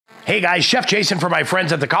Hey guys, Chef Jason for my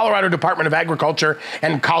friends at the Colorado Department of Agriculture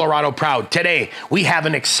and Colorado Proud. Today, we have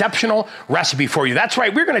an exceptional recipe for you. That's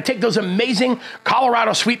right, we're gonna take those amazing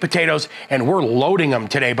Colorado sweet potatoes and we're loading them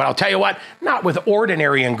today. But I'll tell you what, not with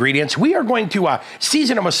ordinary ingredients. We are going to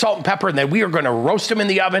season them with salt and pepper, and then we are gonna roast them in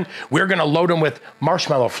the oven. We're gonna load them with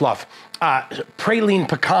marshmallow fluff, praline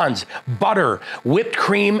pecans, butter, whipped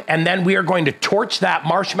cream, and then we are going to torch that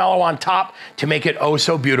marshmallow on top to make it oh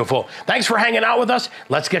so beautiful. Thanks for hanging out with us.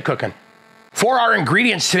 Let's get cooking. For our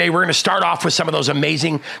ingredients today, we're gonna start off with some of those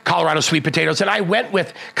amazing Colorado sweet potatoes, and I went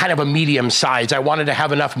with kind of a medium size. I wanted to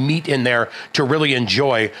have enough meat in there to really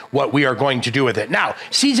enjoy what we are going to do with it. Now,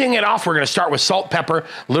 seasoning it off, we're gonna start with salt, pepper,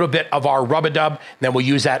 a little bit of our rub-a-dub, then we'll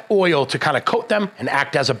use that oil to kind of coat them and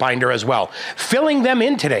act as a binder as well. Filling them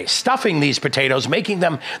in today, stuffing these potatoes, making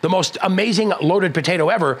them the most amazing loaded potato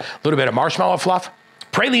ever, a little bit of marshmallow fluff,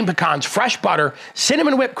 praline pecans, fresh butter,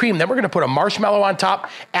 cinnamon whipped cream. Then we're gonna put a marshmallow on top,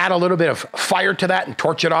 add a little bit of fire to that and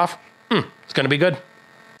torch it off. It's gonna be good.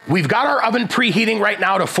 We've got our oven preheating right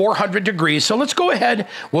now to 400 degrees. So let's go ahead.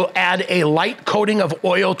 We'll add a light coating of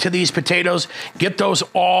oil to these potatoes, get those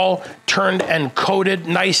all turned and coated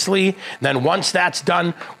nicely. Then once that's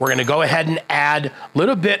done, we're gonna go ahead and add a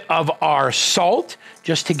little bit of our salt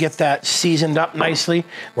just to get that seasoned up nicely.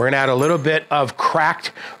 We're gonna add a little bit of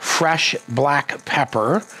cracked fresh black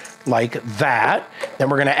pepper, like that. Then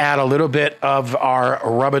we're gonna add a little bit of our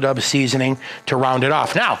rub-a-dub seasoning to round it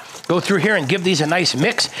off. Now, go through here and give these a nice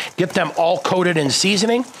mix, get them all coated in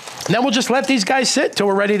seasoning, and then we'll just let these guys sit till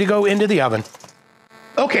we're ready to go into the oven.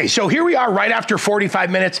 Okay, so here we are right after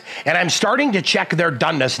 45 minutes, and I'm starting to check their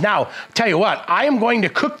doneness. Now, tell you what, I am going to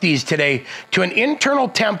cook these today to an internal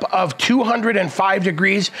temp of 205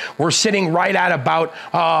 degrees. We're sitting right at about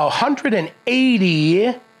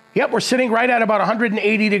 180. Yep, we're sitting right at about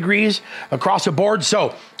 180 degrees across the board.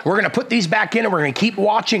 So we're gonna put these back in and we're gonna keep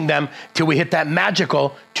watching them till we hit that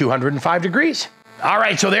magical 205 degrees. All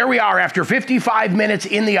right, so there we are after 55 minutes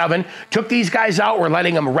in the oven. Took these guys out, we're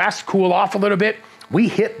letting them rest, cool off a little bit. We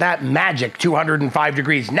hit that magic 205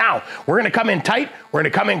 degrees. Now, we're gonna come in tight, we're gonna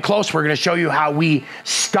come in close, we're gonna show you how we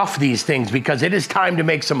stuff these things because it is time to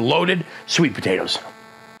make some loaded sweet potatoes.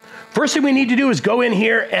 First thing we need to do is go in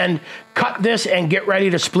here and cut this and get ready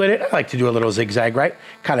to split it. I like to do a little zigzag, right?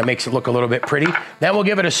 Kind of makes it look a little bit pretty. Then we'll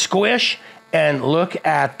give it a squish and look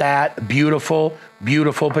at that beautiful,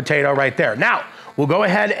 beautiful potato right there. Now, we'll go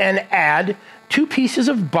ahead and add 2 pieces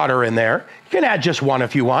of butter in there. You can add just 1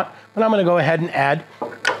 if you want, but I'm gonna go ahead and add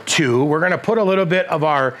 2. We're gonna put a little bit of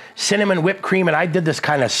our cinnamon whipped cream, and I did this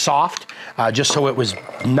kind of soft, just so it was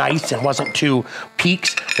nice and wasn't too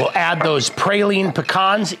peaks. We'll add those praline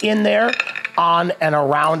pecans in there on and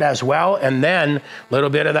around as well, and then a little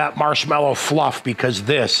bit of that marshmallow fluff because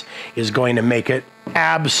this is going to make it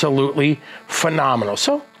absolutely phenomenal.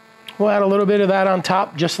 So we'll add a little bit of that on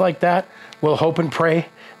top, just like that. We'll hope and pray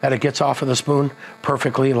that it gets off of the spoon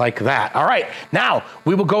perfectly like that. All right, now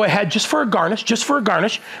we will go ahead just for a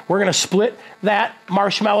garnish, we're gonna split that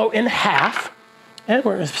marshmallow in half, and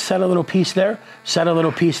we're gonna set a little piece there, set a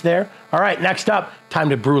little piece there. All right, next up, time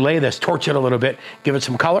to brulee this, torch it a little bit, give it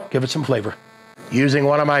some color, give it some flavor. Using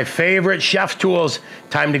one of my favorite chef tools,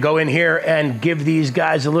 time to go in here and give these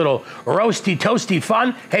guys a little roasty, toasty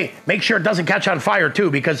fun. Hey, make sure it doesn't catch on fire too,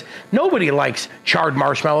 because nobody likes charred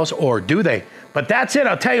marshmallows, or do they? But that's it,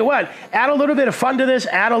 I'll tell you what, add a little bit of fun to this,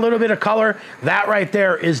 add a little bit of color. That right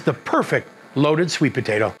there is the perfect loaded sweet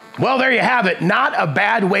potato. Well, there you have it. Not a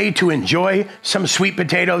bad way to enjoy some sweet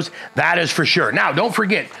potatoes, that is for sure. Now, don't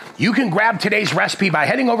forget, you can grab today's recipe by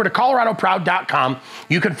heading over to coloradoproud.com.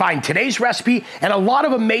 You can find today's recipe and a lot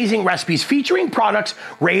of amazing recipes featuring products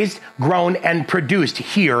raised, grown, and produced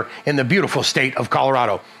here in the beautiful state of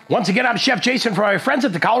Colorado. Once again, I'm Chef Jason from my friends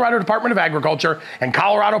at the Colorado Department of Agriculture and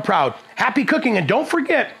Colorado Proud. Happy cooking, and don't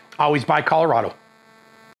forget, always buy Colorado.